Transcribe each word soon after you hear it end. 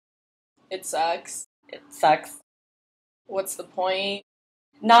It sucks. It sucks. What's the point?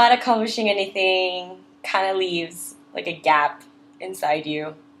 Not accomplishing anything kind of leaves like a gap inside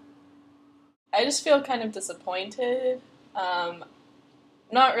you. I just feel kind of disappointed. Um,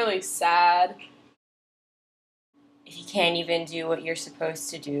 not really sad. If you can't even do what you're supposed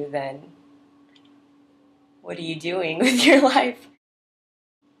to do, then what are you doing with your life?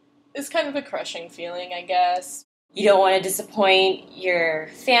 It's kind of a crushing feeling, I guess. You don't want to disappoint your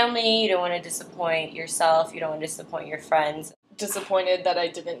family, you don't want to disappoint yourself, you don't want to disappoint your friends. Disappointed that I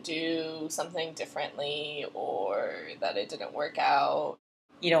didn't do something differently or that it didn't work out.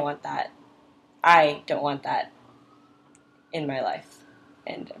 You don't want that. I don't want that in my life,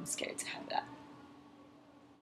 and I'm scared to have that.